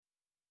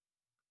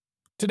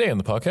Today on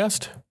the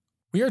podcast,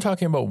 we are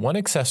talking about one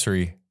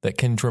accessory that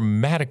can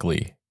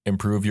dramatically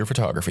improve your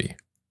photography.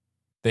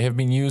 They have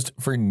been used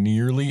for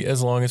nearly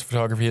as long as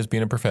photography has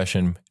been a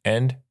profession,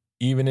 and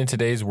even in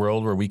today's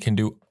world where we can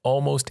do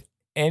almost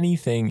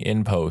anything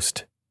in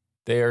post,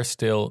 they are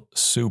still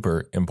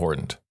super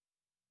important.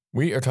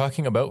 We are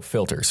talking about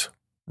filters,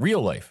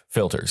 real life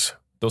filters.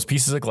 Those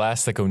pieces of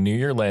glass that go near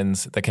your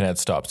lens that can add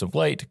stops of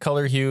light,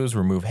 color hues,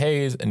 remove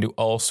haze, and do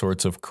all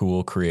sorts of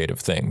cool creative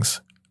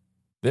things.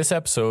 This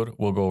episode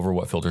will go over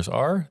what filters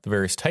are, the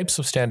various types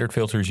of standard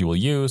filters you will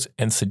use,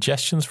 and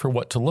suggestions for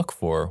what to look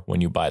for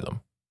when you buy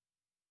them.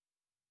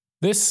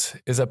 This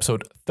is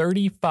episode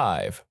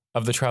 35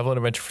 of the Travel and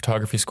Adventure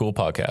Photography School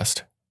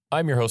podcast.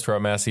 I'm your host,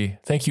 Rob Massey.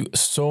 Thank you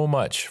so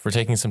much for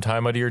taking some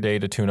time out of your day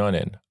to tune on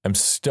in. I'm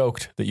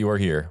stoked that you are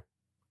here.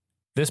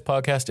 This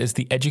podcast is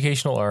the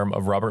educational arm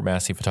of Robert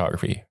Massey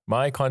Photography,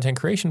 my content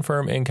creation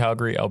firm in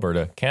Calgary,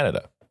 Alberta,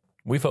 Canada.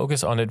 We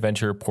focus on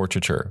adventure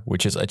portraiture,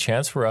 which is a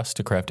chance for us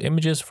to craft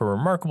images for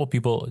remarkable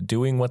people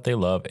doing what they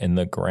love in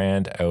the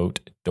grand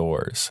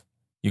outdoors.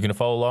 You can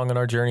follow along on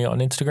our journey on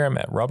Instagram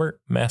at Robert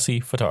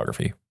Massey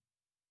Photography.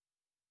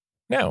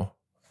 Now,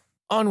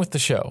 on with the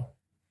show.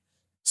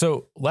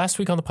 So last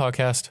week on the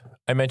podcast,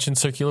 I mentioned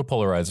circular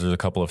polarizers a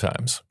couple of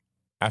times.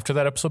 After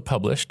that episode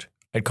published,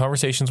 I had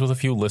conversations with a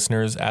few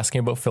listeners asking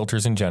about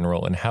filters in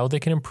general and how they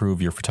can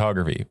improve your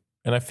photography.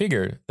 And I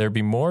figured there'd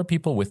be more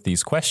people with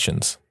these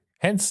questions.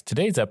 Hence,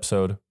 today's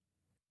episode,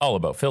 all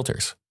about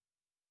filters.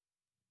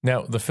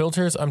 Now, the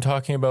filters I'm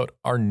talking about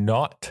are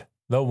not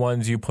the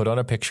ones you put on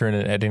a picture in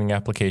an editing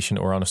application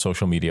or on a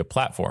social media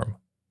platform.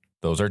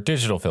 Those are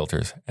digital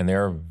filters, and they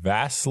are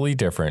vastly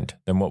different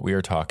than what we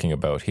are talking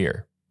about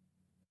here.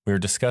 We are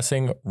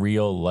discussing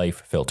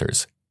real-life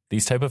filters.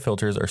 These type of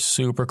filters are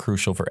super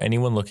crucial for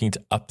anyone looking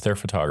to up their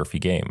photography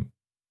game.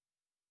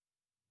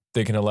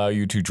 They can allow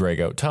you to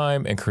drag out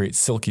time and create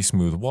silky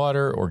smooth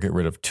water or get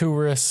rid of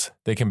tourists.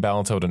 They can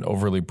balance out an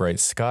overly bright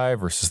sky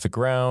versus the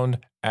ground,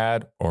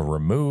 add or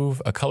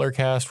remove a color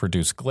cast,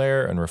 reduce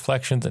glare and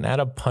reflections, and add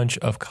a punch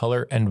of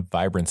color and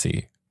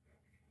vibrancy.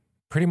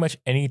 Pretty much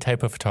any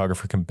type of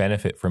photographer can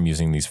benefit from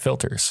using these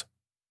filters.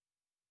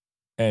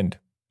 And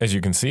as you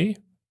can see,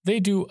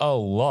 they do a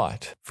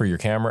lot for your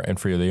camera and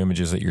for the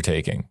images that you're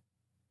taking.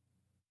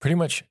 Pretty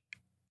much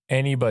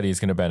anybody is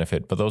going to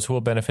benefit, but those who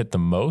will benefit the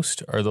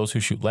most are those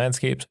who shoot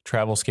landscapes,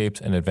 travelscapes,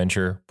 and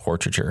adventure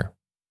portraiture.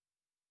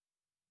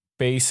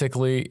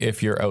 Basically,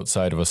 if you're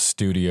outside of a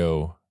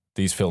studio,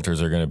 these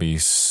filters are going to be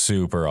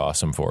super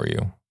awesome for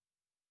you.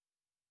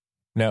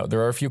 Now,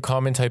 there are a few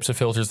common types of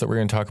filters that we're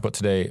going to talk about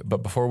today,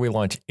 but before we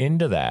launch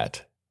into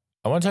that,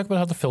 I want to talk about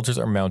how the filters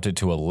are mounted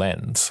to a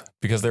lens,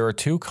 because there are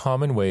two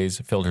common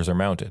ways filters are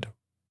mounted: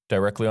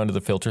 directly onto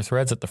the filter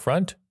threads at the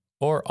front,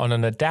 or on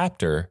an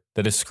adapter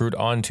that is screwed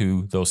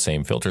onto those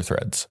same filter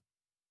threads.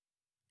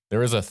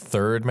 There is a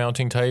third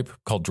mounting type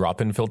called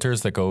drop-in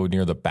filters that go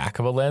near the back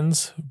of a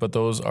lens, but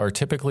those are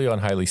typically on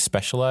highly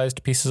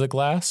specialized pieces of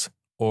glass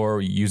or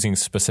using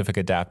specific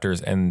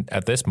adapters, and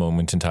at this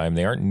moment in time,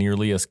 they aren't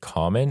nearly as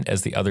common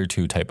as the other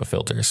two type of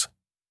filters.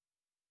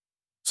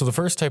 So the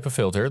first type of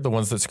filter, the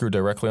ones that screw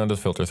directly onto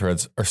the filter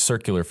threads, are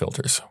circular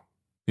filters.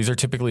 These are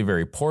typically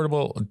very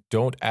portable,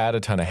 don't add a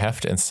ton of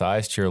heft and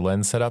size to your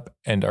lens setup,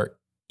 and are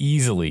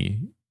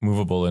easily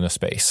movable in a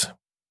space.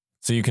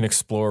 So you can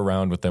explore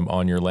around with them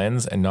on your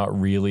lens and not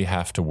really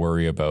have to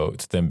worry about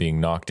them being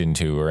knocked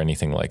into or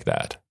anything like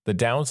that. The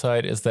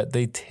downside is that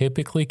they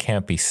typically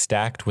can't be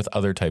stacked with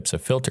other types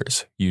of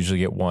filters. You usually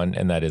get one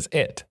and that is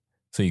it.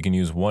 So you can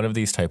use one of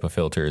these type of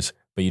filters,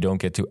 but you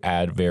don't get to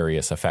add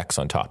various effects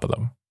on top of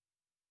them.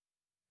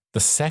 The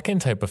second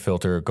type of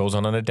filter goes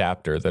on an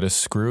adapter that is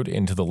screwed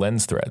into the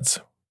lens threads.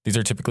 These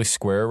are typically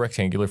square or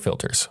rectangular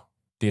filters.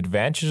 The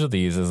advantage of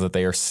these is that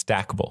they are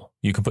stackable.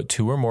 You can put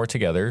two or more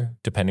together,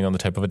 depending on the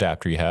type of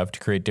adapter you have, to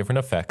create different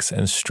effects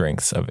and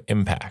strengths of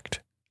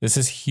impact. This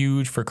is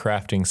huge for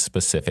crafting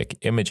specific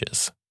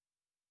images,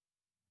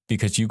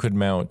 because you could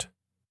mount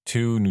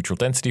two neutral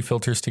density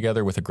filters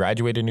together with a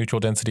graduated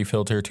neutral density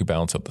filter to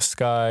balance out the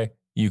sky.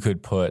 You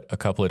could put a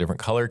couple of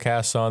different color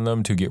casts on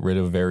them to get rid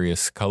of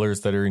various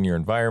colors that are in your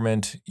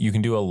environment. You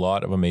can do a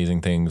lot of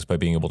amazing things by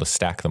being able to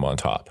stack them on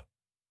top.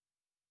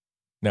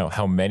 Now,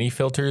 how many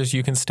filters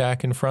you can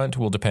stack in front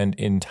will depend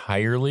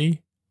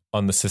entirely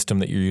on the system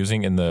that you're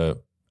using and the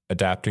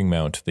adapting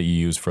mount that you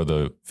use for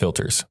the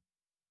filters.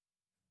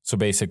 So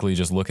basically,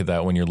 just look at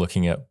that when you're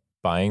looking at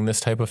buying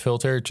this type of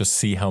filter. Just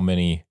see how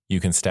many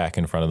you can stack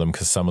in front of them,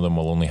 because some of them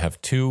will only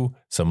have two,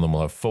 some of them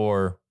will have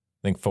four.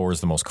 I think 4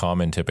 is the most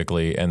common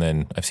typically, and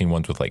then I've seen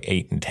ones with like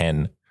 8 and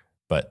 10,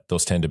 but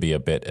those tend to be a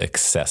bit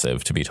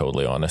excessive, to be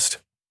totally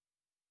honest.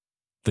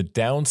 The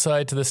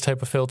downside to this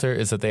type of filter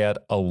is that they add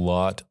a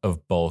lot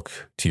of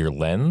bulk to your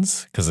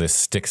lens, because this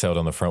sticks out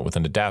on the front with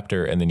an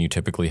adapter, and then you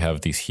typically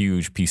have these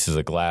huge pieces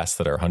of glass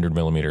that are 100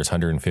 millimeters,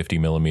 150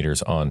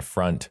 millimeters on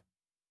front.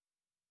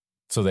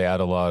 So they add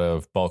a lot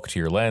of bulk to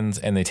your lens,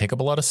 and they take up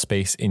a lot of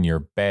space in your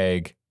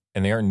bag,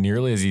 and they aren't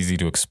nearly as easy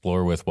to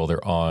explore with while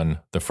they're on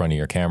the front of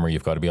your camera.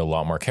 You've got to be a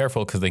lot more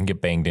careful because they can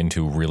get banged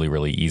into really,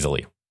 really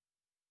easily.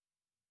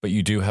 but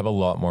you do have a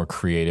lot more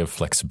creative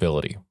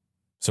flexibility.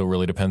 So it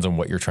really depends on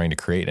what you're trying to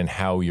create and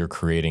how you're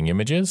creating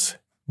images,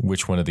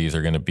 which one of these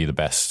are going to be the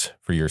best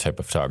for your type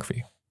of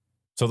photography.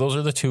 So those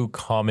are the two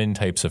common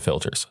types of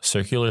filters,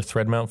 circular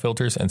thread mount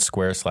filters and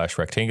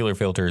square/rectangular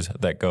filters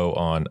that go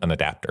on an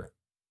adapter.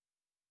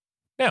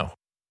 Now,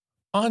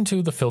 on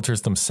to the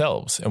filters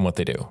themselves and what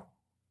they do.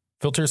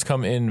 Filters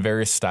come in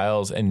various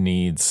styles and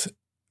needs,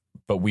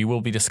 but we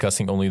will be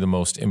discussing only the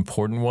most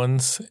important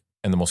ones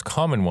and the most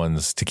common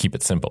ones to keep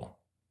it simple.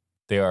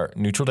 They are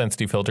neutral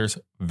density filters,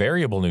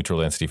 variable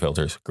neutral density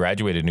filters,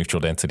 graduated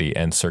neutral density,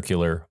 and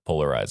circular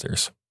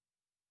polarizers.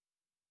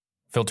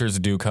 Filters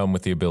do come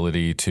with the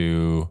ability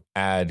to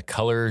add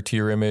color to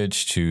your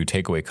image, to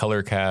take away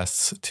color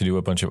casts, to do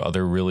a bunch of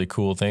other really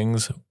cool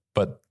things,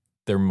 but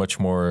they're much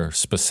more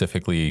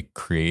specifically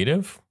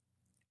creative,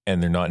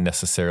 and they're not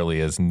necessarily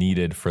as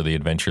needed for the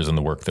adventures and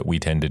the work that we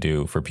tend to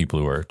do for people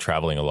who are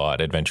traveling a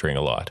lot, adventuring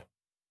a lot.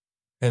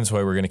 And that's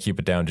why we're going to keep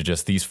it down to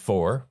just these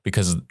four,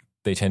 because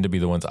they tend to be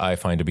the ones I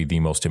find to be the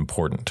most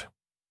important.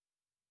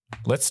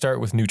 Let's start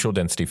with neutral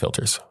density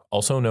filters,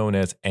 also known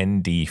as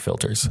ND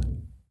filters.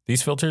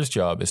 These filters'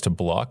 job is to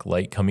block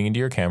light coming into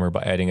your camera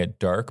by adding a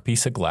dark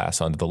piece of glass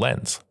onto the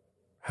lens.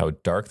 How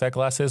dark that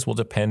glass is will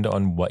depend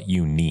on what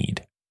you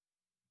need.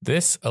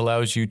 This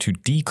allows you to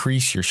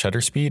decrease your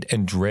shutter speed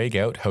and drag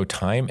out how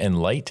time and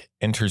light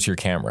enters your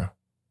camera,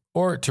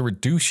 or to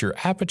reduce your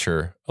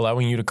aperture,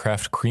 allowing you to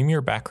craft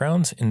creamier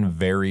backgrounds in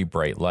very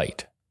bright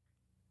light.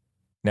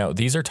 Now,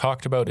 these are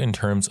talked about in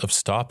terms of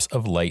stops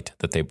of light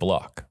that they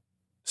block.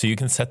 So you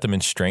can set them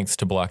in strengths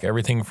to block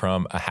everything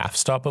from a half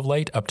stop of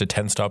light up to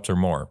 10 stops or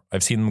more.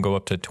 I've seen them go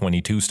up to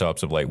 22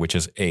 stops of light, which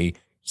is a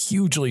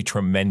hugely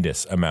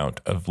tremendous amount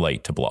of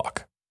light to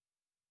block.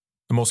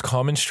 The most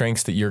common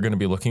strengths that you're going to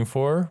be looking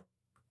for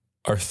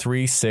are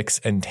 3, 6,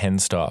 and 10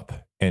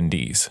 stop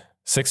NDs.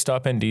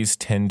 6-stop NDs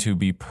tend to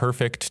be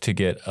perfect to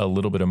get a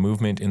little bit of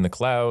movement in the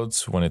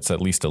clouds when it's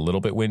at least a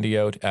little bit windy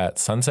out at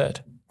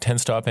sunset.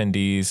 10-stop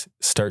NDs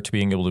start to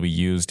being able to be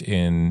used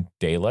in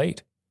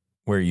daylight,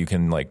 where you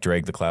can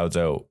drag the clouds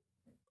out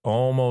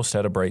almost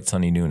at a bright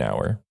sunny noon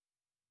hour.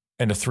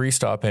 And a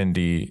 3-stop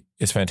ND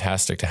is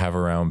fantastic to have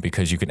around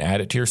because you can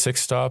add it to your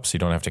 6 stops. You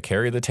don't have to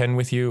carry the 10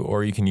 with you,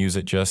 or you can use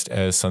it just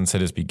as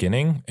sunset is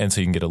beginning. And so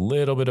you can get a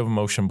little bit of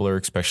motion blur,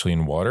 especially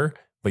in water,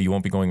 but you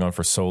won't be going on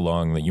for so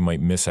long that you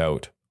might miss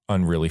out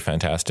on really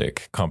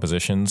fantastic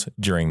compositions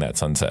during that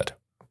sunset.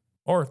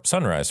 Or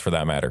sunrise, for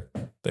that matter.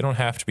 They don't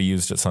have to be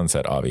used at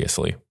sunset,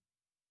 obviously.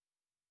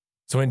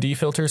 So ND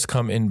filters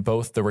come in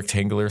both the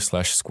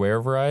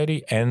rectangular/square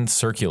variety and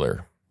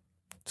circular.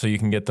 So you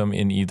can get them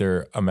in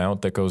either a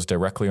mount that goes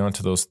directly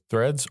onto those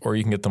threads, or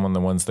you can get them on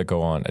the ones that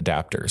go on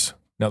adapters.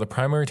 Now, the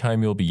primary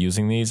time you'll be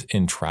using these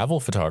in travel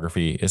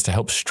photography is to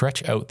help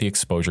stretch out the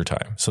exposure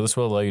time. So this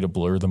will allow you to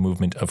blur the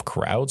movement of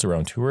crowds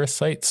around tourist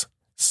sites,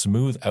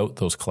 smooth out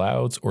those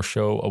clouds, or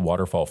show a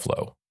waterfall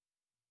flow.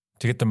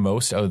 To get the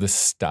most out of this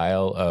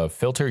style of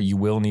filter, you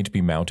will need to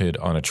be mounted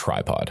on a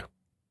tripod.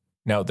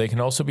 Now, they can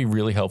also be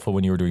really helpful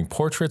when you are doing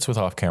portraits with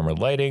off-camera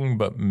lighting,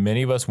 but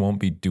many of us won't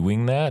be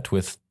doing that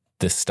with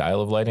this style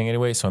of lighting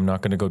anyway, so I'm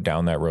not going to go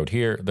down that road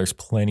here. There's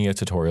plenty of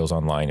tutorials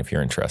online if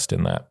you're interested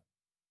in that.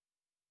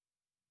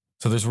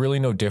 So there's really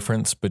no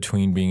difference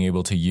between being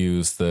able to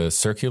use the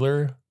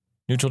circular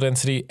neutral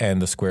density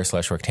and the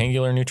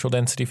square/rectangular neutral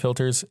density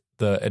filters.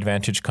 The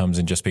advantage comes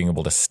in just being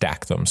able to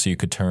stack them. So you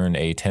could turn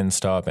a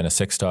 10-stop and a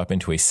 6-stop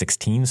into a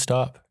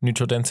 16-stop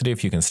neutral density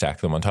if you can stack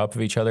them on top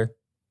of each other.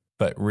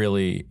 But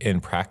really, in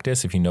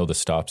practice, if you know the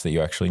stops that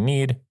you actually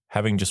need,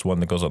 having just one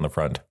that goes on the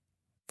front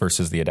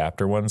versus the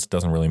adapter ones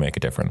doesn't really make a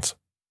difference.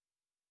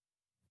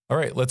 All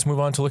right, let's move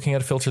on to looking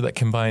at a filter that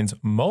combines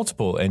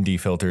multiple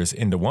ND filters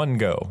into one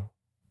go.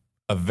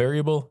 A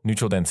variable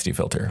neutral density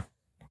filter.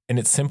 In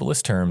its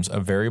simplest terms, a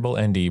variable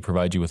ND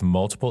provides you with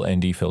multiple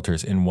ND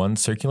filters in one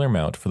circular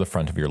mount for the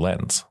front of your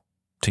lens.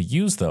 To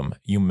use them,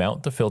 you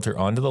mount the filter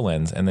onto the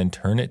lens and then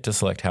turn it to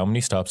select how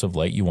many stops of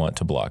light you want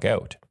to block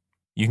out.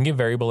 You can get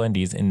variable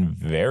NDs in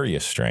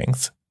various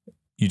strengths.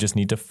 You just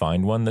need to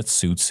find one that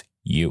suits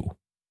you.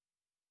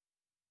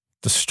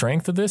 The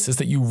strength of this is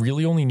that you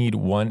really only need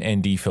one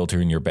ND filter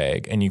in your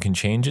bag, and you can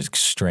change its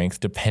strength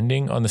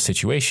depending on the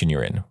situation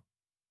you're in.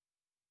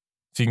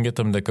 So you can get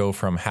them that go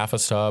from half a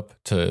stop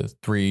to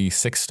 3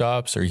 6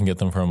 stops, or you can get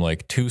them from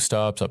 2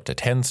 stops up to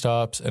 10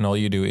 stops. And all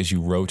you do is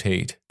you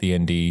rotate the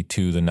ND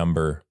to the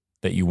number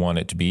that you want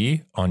it to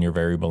be on your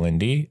variable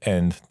ND,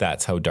 and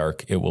that's how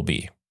dark it will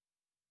be.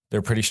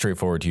 They're pretty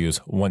straightforward to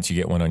use once you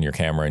get one on your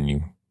camera and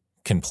you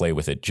can play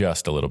with it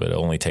just a little bit.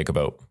 It'll only take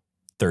about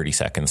 30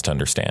 seconds to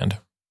understand.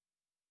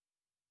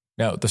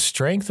 Now, the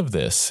strength of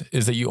this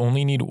is that you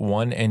only need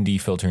one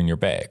ND filter in your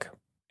bag,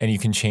 and you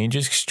can change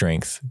its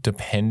strength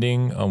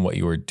depending on what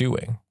you are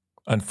doing.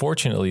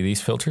 Unfortunately,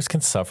 these filters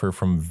can suffer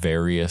from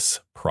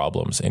various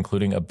problems,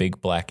 including a big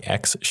black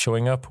X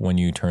showing up when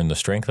you turn the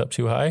strength up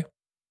too high,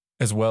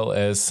 as well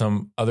as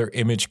some other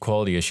image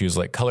quality issues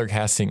like color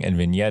casting and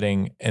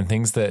vignetting and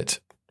things that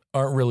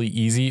aren't really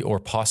easy or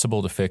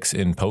possible to fix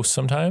in post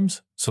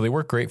sometimes. So they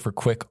work great for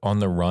quick on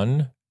the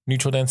run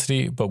neutral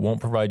density, but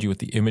won't provide you with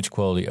the image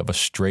quality of a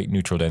straight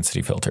neutral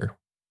density filter.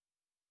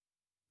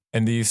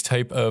 And these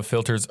type of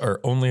filters are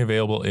only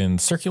available in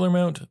circular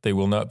mount. They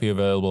will not be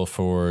available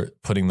for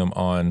putting them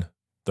on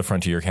the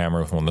front of your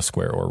camera with one of the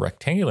square or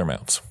rectangular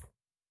mounts.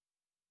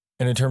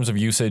 And in terms of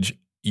usage,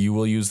 you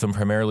will use them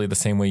primarily the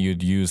same way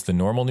you'd use the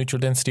normal neutral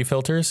density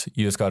filters.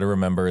 You just got to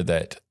remember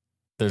that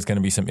there's going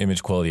to be some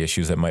image quality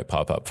issues that might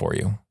pop up for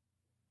you.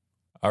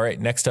 All right,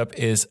 next up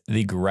is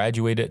the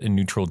graduated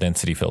neutral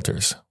density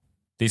filters.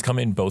 These come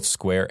in both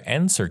square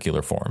and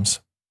circular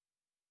forms,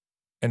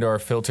 and are a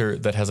filter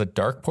that has a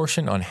dark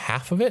portion on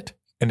half of it,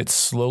 and it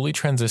slowly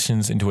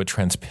transitions into a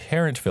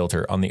transparent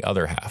filter on the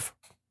other half.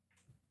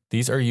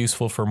 These are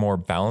useful for more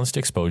balanced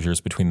exposures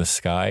between the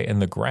sky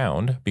and the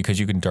ground because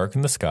you can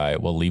darken the sky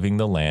while leaving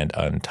the land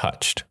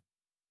untouched.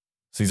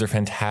 So these are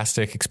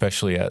fantastic,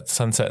 especially at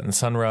sunset and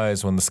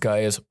sunrise when the sky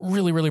is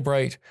really, really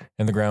bright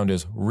and the ground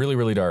is really,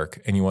 really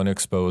dark and you want to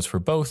expose for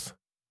both.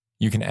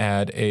 You can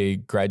add a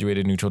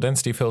graduated neutral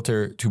density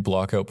filter to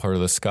block out part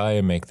of the sky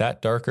and make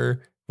that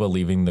darker while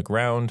leaving the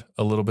ground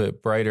a little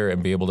bit brighter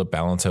and be able to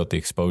balance out the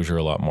exposure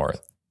a lot more.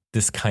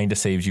 This kind of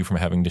saves you from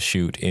having to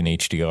shoot in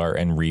HDR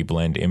and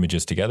reblend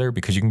images together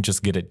because you can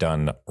just get it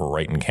done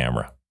right in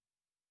camera.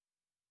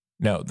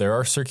 Now, there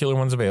are circular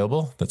ones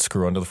available that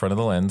screw onto the front of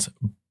the lens,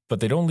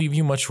 but they don't leave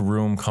you much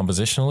room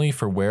compositionally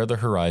for where the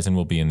horizon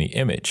will be in the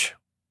image.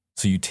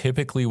 So you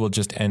typically will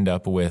just end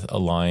up with a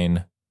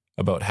line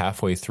about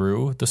halfway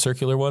through the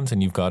circular ones,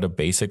 and you've got to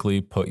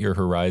basically put your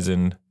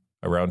horizon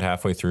around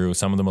halfway through.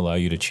 Some of them allow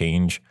you to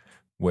change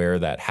where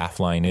that half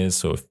line is.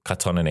 So if it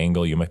cuts on an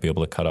angle, you might be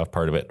able to cut off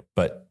part of it,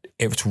 but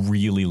it's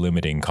really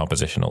limiting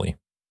compositionally.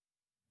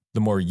 The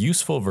more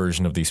useful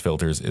version of these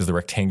filters is the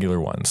rectangular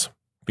ones,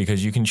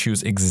 because you can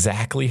choose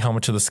exactly how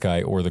much of the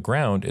sky or the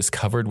ground is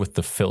covered with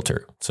the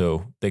filter.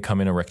 So they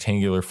come in a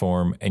rectangular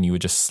form and you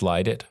would just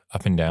slide it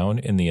up and down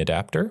in the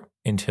adapter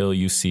until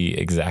you see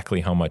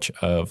exactly how much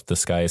of the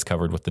sky is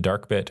covered with the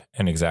dark bit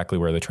and exactly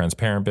where the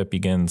transparent bit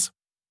begins.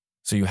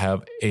 So you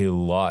have a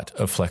lot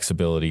of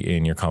flexibility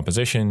in your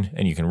composition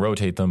and you can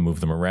rotate them, move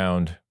them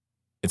around.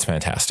 It's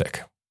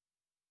fantastic.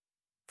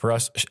 For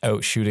us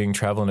out shooting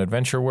travel and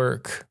adventure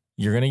work,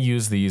 you're going to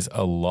use these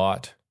a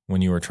lot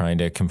when you are trying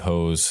to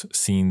compose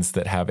scenes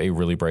that have a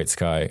really bright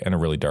sky and a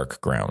really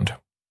dark ground.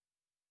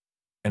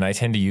 And I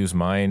tend to use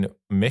mine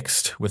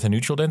mixed with a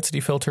neutral density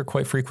filter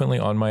quite frequently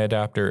on my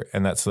adapter,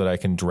 and that's so that I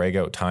can drag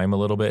out time a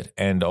little bit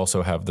and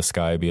also have the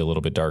sky be a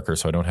little bit darker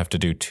so I don't have to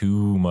do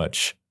too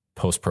much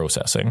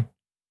post-processing.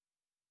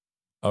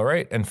 All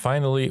right, and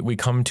finally, we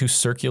come to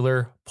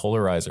circular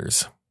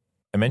polarizers.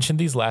 I mentioned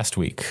these last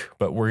week,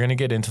 but we're going to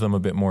get into them a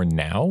bit more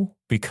now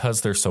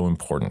because they're so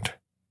important.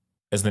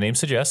 As the name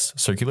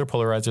suggests, circular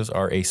polarizers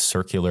are a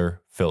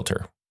circular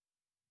filter.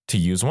 To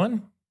use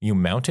one, you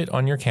mount it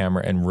on your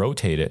camera and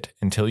rotate it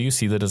until you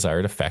see the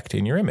desired effect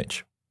in your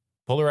image.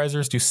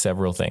 Polarizers do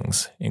several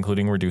things,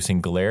 including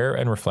reducing glare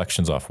and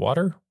reflections off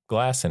water,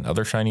 glass, and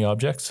other shiny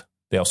objects.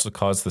 They also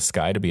cause the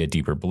sky to be a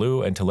deeper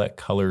blue and to let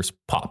colors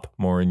pop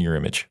more in your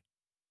image.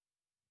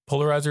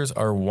 Polarizers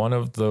are one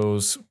of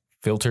those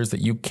filters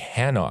that you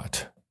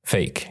cannot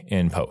fake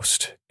in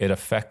post. It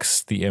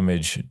affects the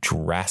image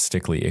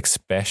drastically,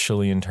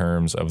 especially in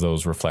terms of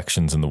those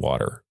reflections in the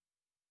water.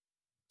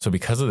 So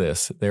because of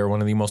this, they are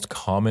one of the most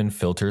common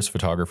filters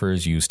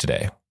photographers use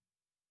today.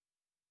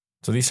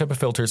 So these type of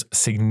filters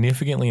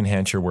significantly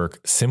enhance your work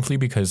simply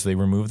because they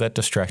remove that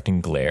distracting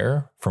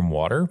glare from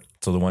water.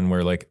 So the one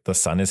where like the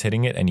sun is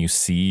hitting it and you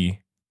see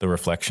the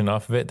reflection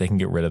off of it, they can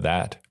get rid of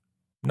that.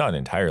 Not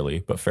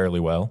entirely, but fairly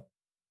well.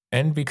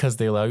 And because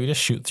they allow you to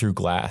shoot through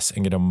glass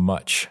and get a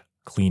much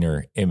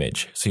cleaner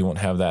image. So you won't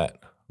have that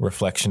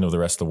reflection of the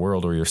rest of the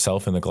world or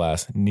yourself in the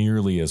glass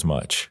nearly as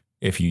much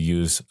if you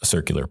use a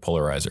circular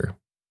polarizer.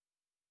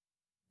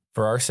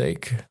 For our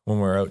sake, when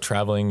we're out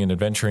traveling and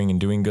adventuring and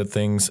doing good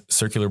things,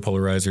 circular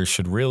polarizers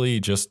should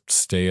really just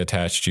stay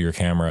attached to your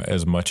camera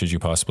as much as you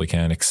possibly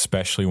can,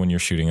 especially when you're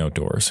shooting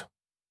outdoors.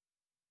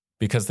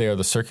 Because they are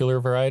the circular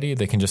variety,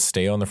 they can just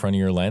stay on the front of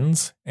your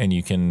lens and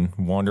you can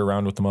wander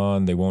around with them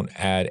on. They won't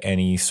add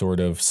any sort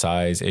of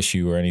size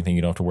issue or anything.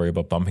 You don't have to worry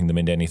about bumping them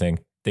into anything.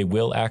 They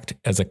will act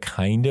as a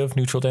kind of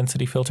neutral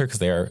density filter because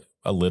they are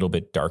a little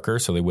bit darker,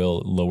 so they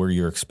will lower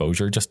your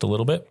exposure just a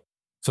little bit.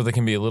 So they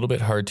can be a little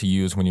bit hard to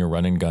use when you're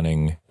run and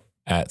gunning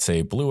at,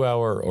 say, blue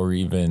hour or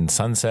even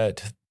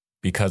sunset.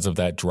 Because of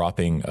that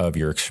dropping of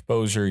your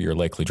exposure, you're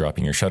likely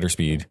dropping your shutter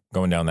speed,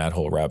 going down that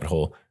whole rabbit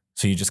hole.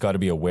 So you just got to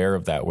be aware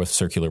of that with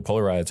circular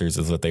polarizers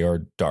is that they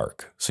are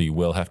dark. So you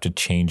will have to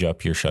change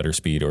up your shutter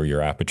speed or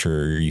your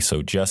aperture or your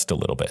ISO just a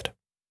little bit.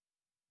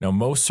 Now,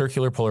 most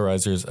circular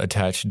polarizers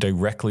attach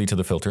directly to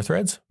the filter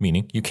threads,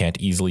 meaning you can't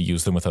easily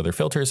use them with other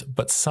filters,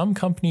 but some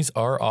companies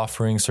are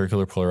offering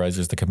circular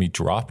polarizers that can be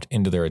dropped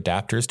into their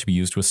adapters to be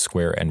used with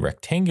square and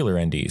rectangular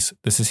NDs.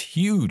 This is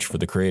huge for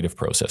the creative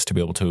process to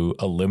be able to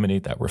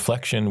eliminate that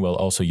reflection while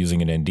also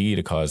using an ND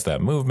to cause that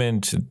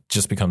movement. It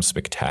just becomes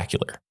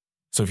spectacular.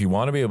 So if you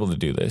want to be able to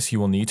do this, you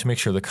will need to make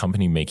sure the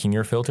company making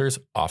your filters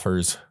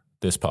offers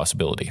this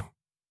possibility.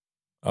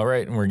 All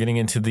right, and we're getting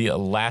into the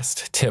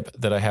last tip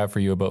that I have for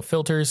you about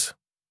filters.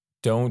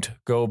 Don't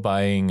go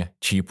buying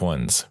cheap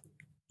ones.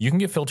 You can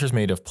get filters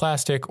made of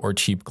plastic or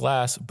cheap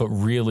glass, but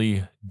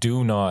really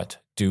do not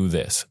do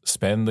this.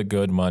 Spend the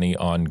good money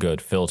on good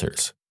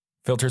filters.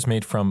 Filters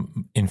made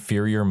from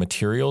inferior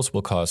materials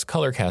will cause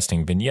color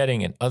casting,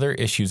 vignetting, and other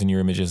issues in your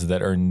images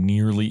that are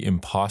nearly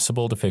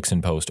impossible to fix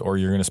in post, or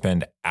you're going to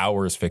spend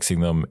hours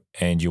fixing them,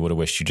 and you would have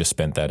wished you just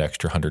spent that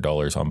extra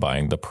 $100 on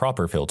buying the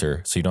proper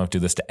filter so you don't have to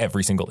do this to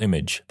every single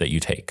image that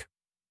you take.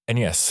 And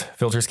yes,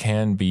 filters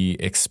can be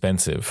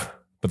expensive,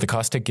 but the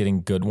cost of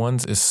getting good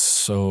ones is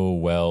so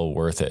well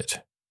worth it.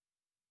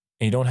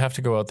 And you don't have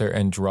to go out there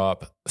and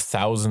drop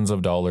thousands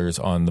of dollars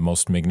on the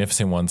most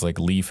magnificent ones like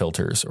Lee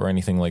filters or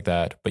anything like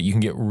that. But you can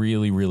get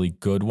really, really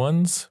good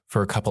ones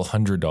for a couple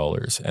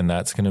 $100. And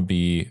that's going to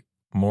be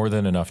more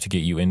than enough to get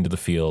you into the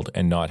field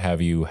and not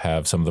have you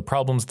have some of the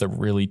problems that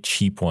really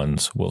cheap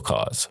ones will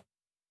cause.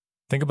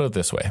 Think about it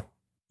this way.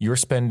 You're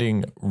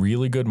spending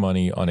really good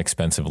money on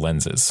expensive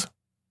lenses.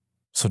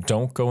 So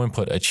don't go and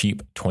put a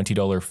cheap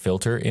 $20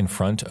 filter in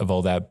front of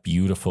all that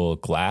beautiful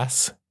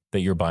glass that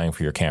you're buying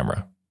for your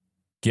camera.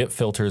 Get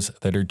filters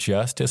that are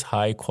just as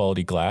high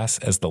quality glass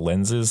as the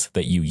lenses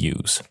that you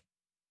use.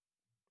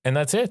 And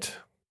that's it.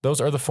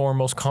 Those are the 4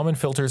 most common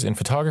filters in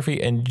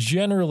photography and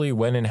generally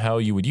when and how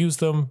you would use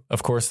them.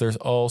 Of course, there's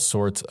all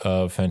sorts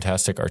of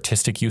fantastic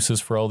artistic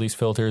uses for all these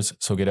filters,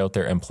 so get out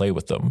there and play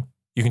with them.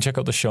 You can check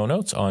out the show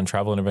notes on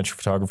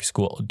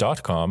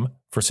travelandadventurephotography.com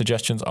for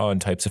suggestions on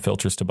types of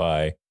filters to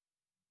buy.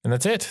 And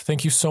that's it.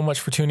 Thank you so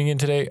much for tuning in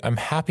today. I'm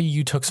happy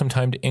you took some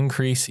time to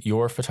increase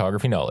your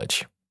photography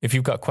knowledge. If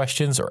you've got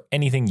questions or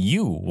anything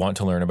you want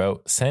to learn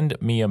about,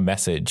 send me a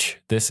message.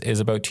 This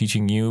is about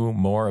teaching you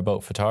more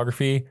about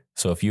photography.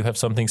 So if you have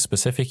something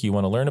specific you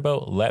want to learn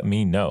about, let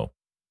me know.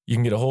 You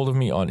can get a hold of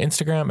me on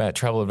Instagram at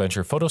Travel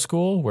Adventure Photo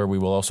School, where we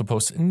will also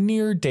post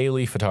near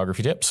daily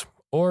photography tips,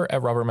 or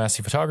at Robert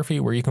Massey Photography,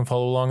 where you can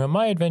follow along on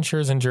my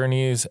adventures and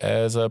journeys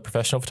as a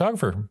professional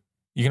photographer.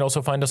 You can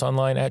also find us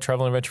online at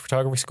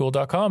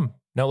travelandadventurephotography.com.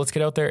 Now let's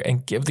get out there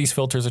and give these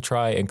filters a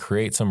try and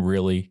create some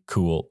really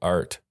cool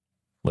art.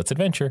 Let's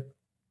adventure.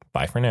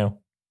 Bye for now.